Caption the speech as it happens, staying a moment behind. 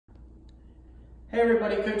Hey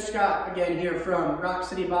everybody, Coach Scott again here from Rock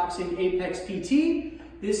City Boxing Apex PT.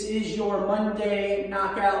 This is your Monday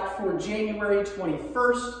knockout for January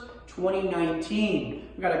 21st, 2019.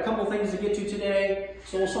 We've got a couple things to get to today,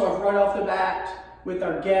 so we'll start off right off the bat with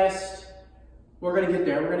our guest. We're gonna get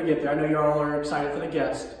there, I know you all are excited for the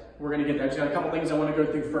guest. We're gonna get there. Just got a couple things I wanna go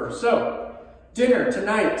through first. So, dinner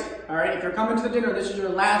tonight, all right? If you're coming to the dinner, this is your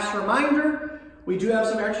last reminder. We do have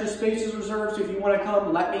some extra spaces reserved, so if you want to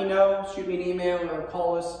come, let me know. Shoot me an email or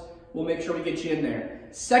call us. We'll make sure we get you in there.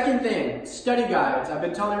 Second thing, study guides. I've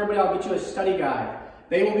been telling everybody I'll get you a study guide.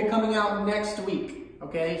 They will be coming out next week,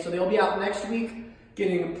 okay? So they'll be out next week,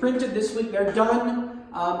 getting printed this week. They're done.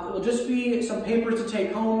 It'll just be some papers to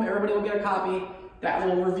take home. Everybody will get a copy that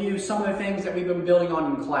will review some of the things that we've been building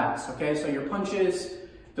on in class, okay? So your punches,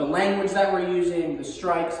 the language that we're using, the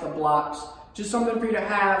strikes, the blocks, just something for you to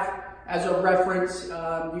have as a reference.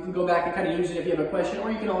 You can go back and kind of use it if you have a question,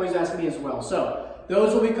 or you can always ask me as well. So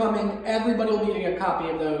those will be coming. Everybody will be getting a copy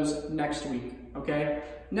of those next week, okay?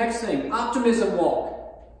 Next thing, Optimism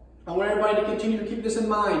Walk. I want everybody to continue to keep this in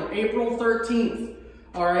mind. April 13th,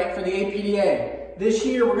 all right, for the APDA. This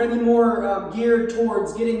year, we're gonna be more geared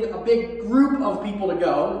towards getting a big group of people to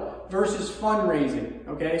go versus fundraising,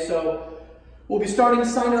 okay? So we'll be starting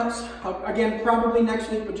sign-ups, again, probably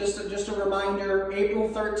next week, but just a reminder, April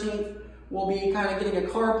 13th, we'll be kind of getting a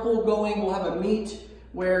carpool going. We'll have a meet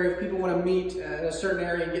where if people want to meet at a certain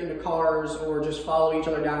area and get into cars or just follow each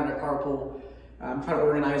other down in a carpool, try to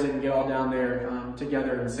organize it and get all down there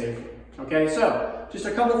together and safely. Okay, so just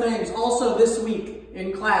a couple things. Also this week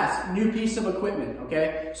in class, new piece of equipment,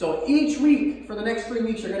 okay? So each week for the next 3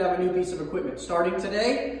 weeks, you're gonna have a new piece of equipment. Starting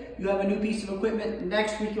today, you have a new piece of equipment.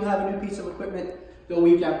 Next week, you'll have a new piece of equipment. The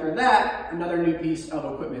week after that, another new piece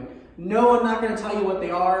of equipment. No, I'm not gonna tell you what they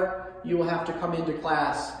are. You will have to come into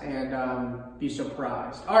class and be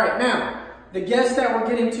surprised. All right, now, the guest that we're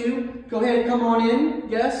getting to, go ahead and come on in,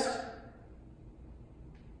 guest.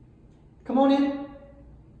 Come on in.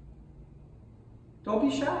 Don't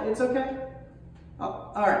be shy, it's okay.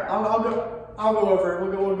 All right, I'll go over.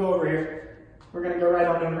 We'll go over here. We're gonna go right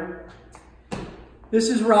on over. This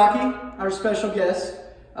is Rocky, our special guest,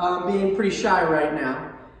 being pretty shy right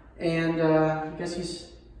now, and I guess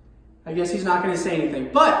he's not gonna say anything,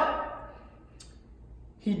 but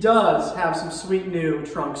he does have some sweet new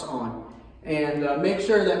trunks on, and make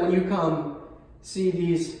sure that when you come see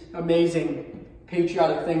these amazing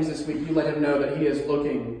patriotic things this week, you let him know that he is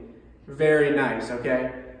looking very nice.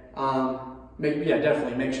 Okay. Yeah,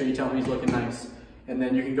 definitely make sure you tell him he's looking nice, and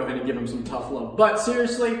then you can go ahead and give him some tough love. But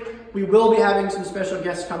seriously, we will be having some special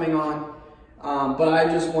guests coming on, but I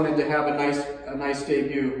just wanted to have a nice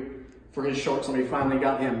debut for his short, so we finally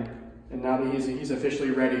got him, and now that he's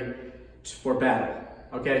officially ready for battle.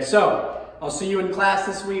 Okay, so I'll see you in class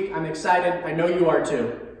this week. I'm excited. I know you are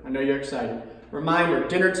too. I know you're excited. Reminder,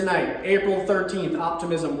 dinner tonight, April 13th,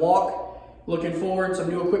 Optimism Walk. Looking forward, some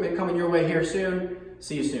new equipment coming your way here soon.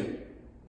 See you soon.